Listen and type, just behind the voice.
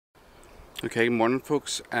Okay, morning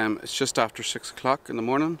folks. It's just after 6 o'clock in the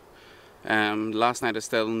morning. Last night I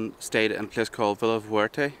stayed in a place called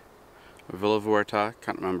Villatuerta, or Villatuerta,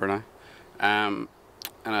 can't remember now.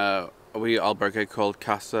 In a wee albergue called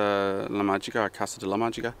Casa La Magica, or Casa de la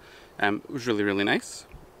Magica. It was really nice.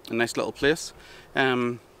 A nice little place.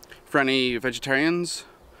 For any vegetarians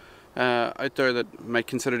out there that might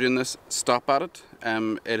consider doing this, stop at it.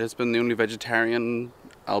 It has been the only vegetarian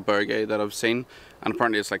albergue that I've seen, and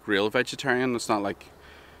apparently it's like real vegetarian. It's not like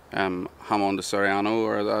jamón de serrano,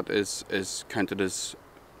 or that is counted as,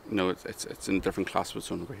 you know, it's in a different class of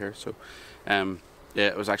its own over here. So yeah,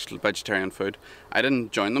 it was actually vegetarian food. I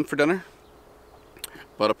didn't join them for dinner,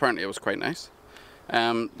 but apparently it was quite nice.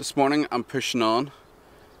 This morning I'm pushing on.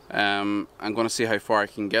 I'm going to see how far I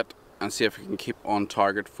can get and see if I can keep on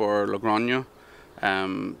target for Logroño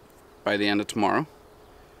by the end of tomorrow.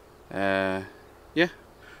 Yeah,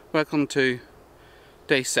 welcome to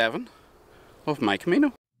day 7 of my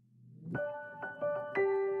Camino.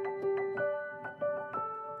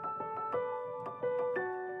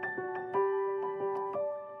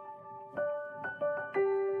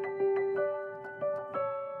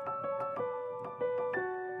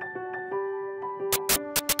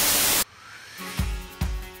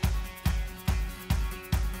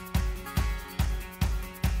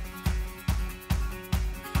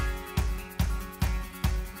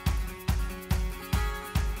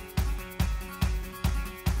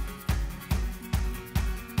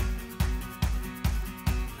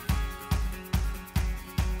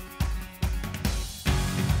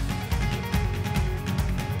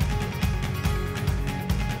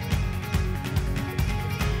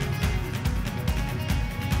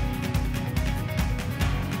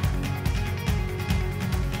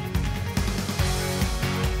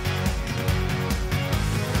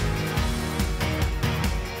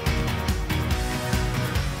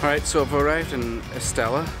 Alright, so I've arrived in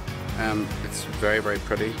Estella. It's a very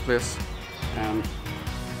pretty place.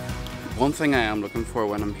 One thing I am looking for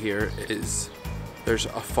when I'm here is there's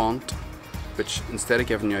a font which, instead of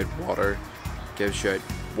giving you out water, gives you out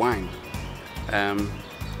wine.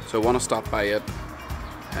 So I want to stop by it,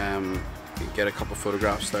 get a couple of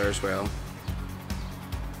photographs there as well.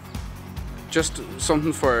 Just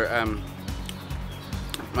something for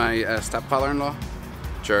my stepfather-in-law,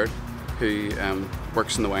 Jared, who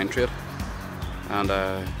works in the wine trade, and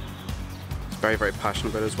he's very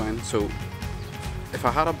passionate about his wine. So if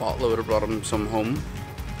I had a bottle I would have brought him some home,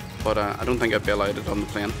 but I don't think I'd be allowed it on the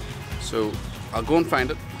plane. So I'll go and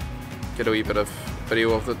find it, get a wee bit of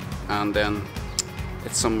video of it, and then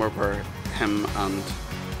it's somewhere where him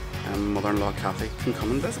and mother-in-law Kathy can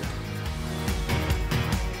come and visit.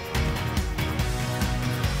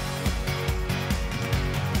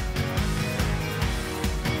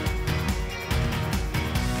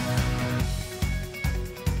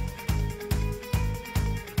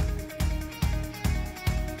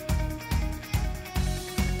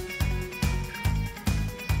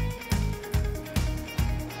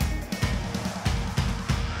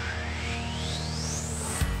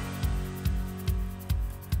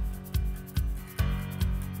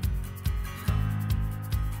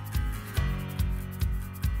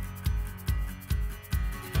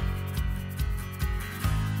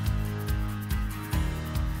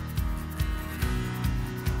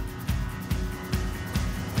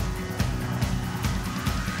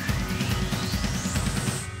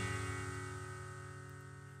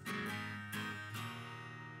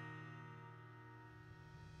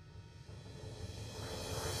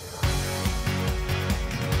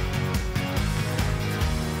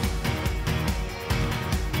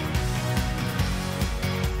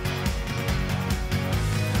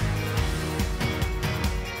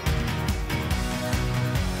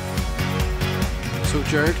 So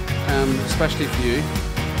Jared, especially for you,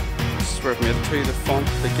 this is where I've made it to, the font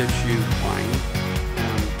that gives you wine.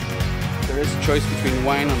 There is a choice between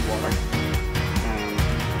wine and water.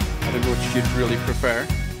 I don't know which you'd really prefer.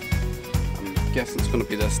 I'm guessing it's going to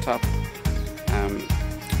be this tap.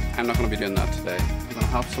 I'm not going to be doing that today. I'm going to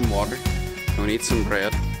have some water, I'm going to eat some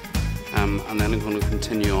bread, and then I'm going to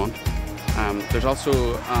continue on. There's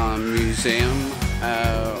also a museum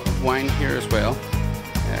wine here as well.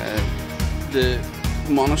 The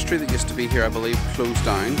monastery that used to be here, I believe, closed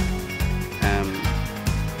down,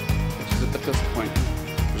 which is a bit disappointing.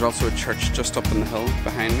 There's also a church just up in the hill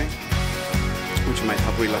behind me, which I might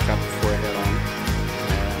have a wee look at before I head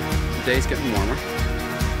on. The day's getting warmer.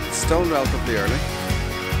 It's still relatively early,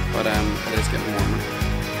 but it is getting warmer.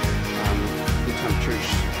 The temperatures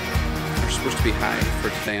are supposed to be high for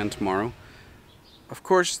today and tomorrow. Of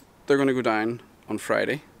course, they're going to go down on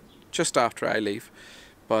Friday, just after I leave,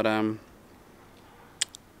 but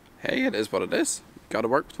hey, it is what it is. Gotta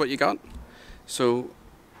work with what you got. So,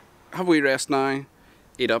 have a wee rest now,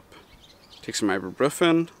 eat up, take some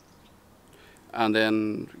ibuprofen, and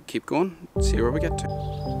then keep going, see where we get to.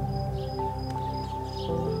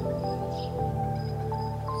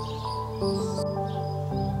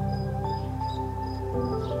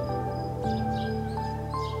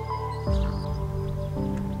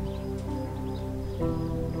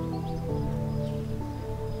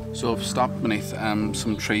 So I've stopped beneath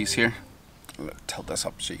some trees here. I'll tilt this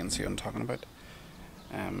up so you can see what I'm talking about.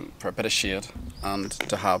 For a bit of shade and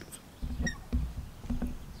to have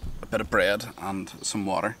a bit of bread and some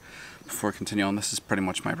water before continuing on. This is pretty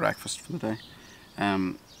much my breakfast for the day.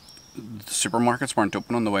 The supermarkets weren't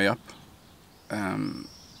open on the way up,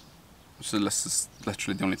 so this is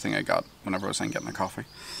literally the only thing I got whenever I was in getting a coffee.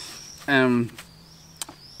 The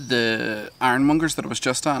ironmongers that I was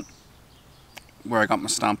just at, where I got my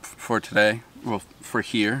stamp for today, well, for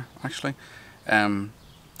here actually,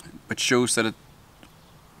 which shows that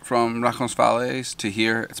from Rachonsvalles to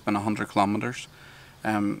here it's been 100 kilometers,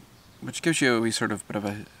 which gives you a wee sort of bit of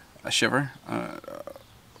a shiver, a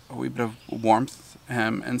wee bit of warmth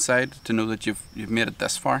inside to know that you've made it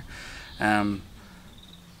this far.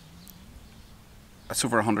 It's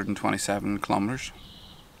over 127 kilometers.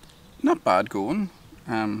 Not bad going.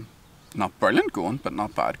 Not brilliant going, but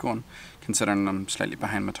not bad going, considering I'm slightly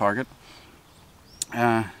behind my target.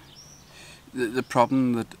 The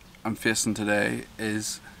problem that I'm facing today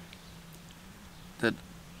is that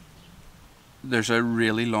there's a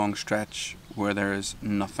really long stretch where there is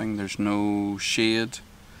nothing. There's no shade,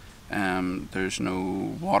 there's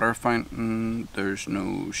no water fountain, there's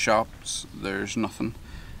no shops, there's nothing.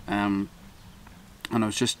 And I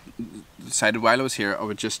was just decided while I was here I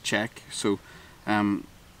would just check. So I'm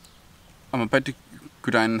about to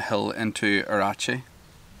go down the hill into Irache,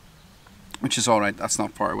 which is alright, that's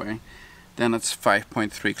not far away. Then it's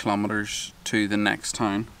 5.3 kilometers to the next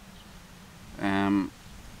town,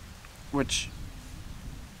 which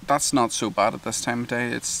that's not so bad at this time of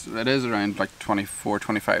day. It is around like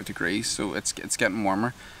 24-25 degrees, so it's getting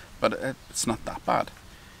warmer, but it's not that bad.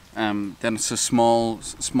 Then it's a small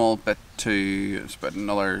bit to, it's about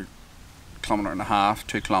another 1.5 kilometers,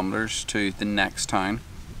 2 kilometers to the next town.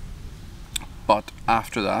 But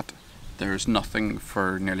after that, there's nothing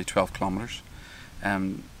for nearly 12 kilometers.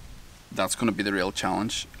 That's going to be the real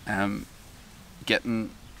challenge.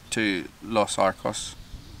 Getting to Los Arcos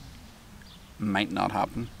might not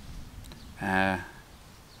happen.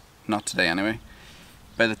 Not today anyway.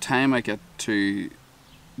 By the time I get to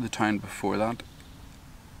the town before that,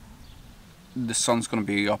 the sun's going to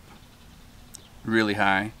be up really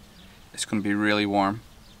high. It's going to be really warm.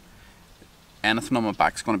 Anything on my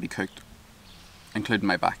back is going to be cooked, including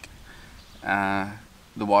my back.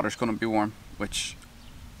 The water's going to be warm, which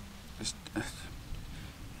is,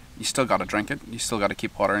 you still got to drink it. You still got to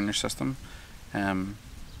keep water in your system. So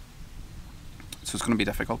it's going to be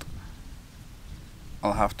difficult.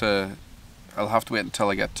 I'll have to wait until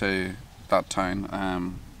I get to that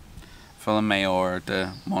town, Villamayor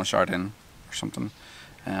de Monjardín or something.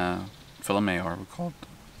 Villamayor we call it.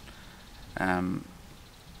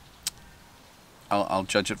 I'll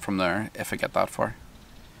judge it from there if I get that far.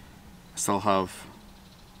 I still have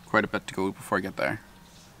quite a bit to go before I get there,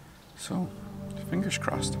 so fingers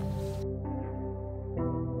crossed.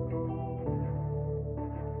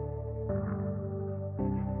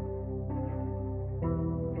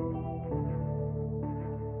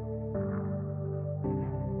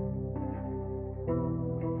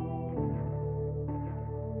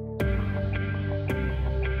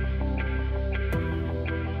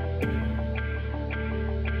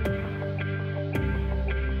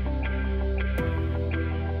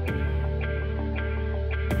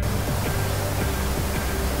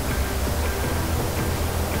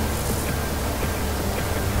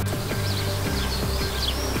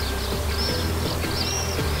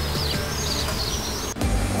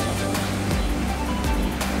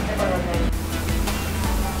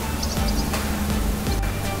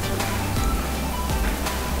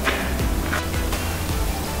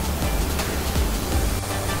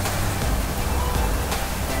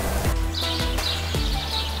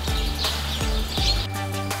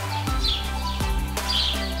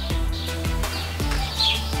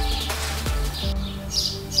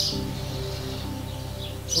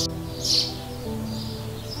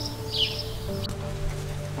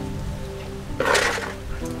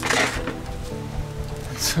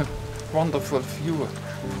 It's a wonderful view.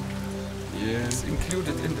 Yeah. It's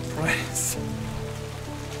included in the price.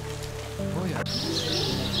 Oh yeah.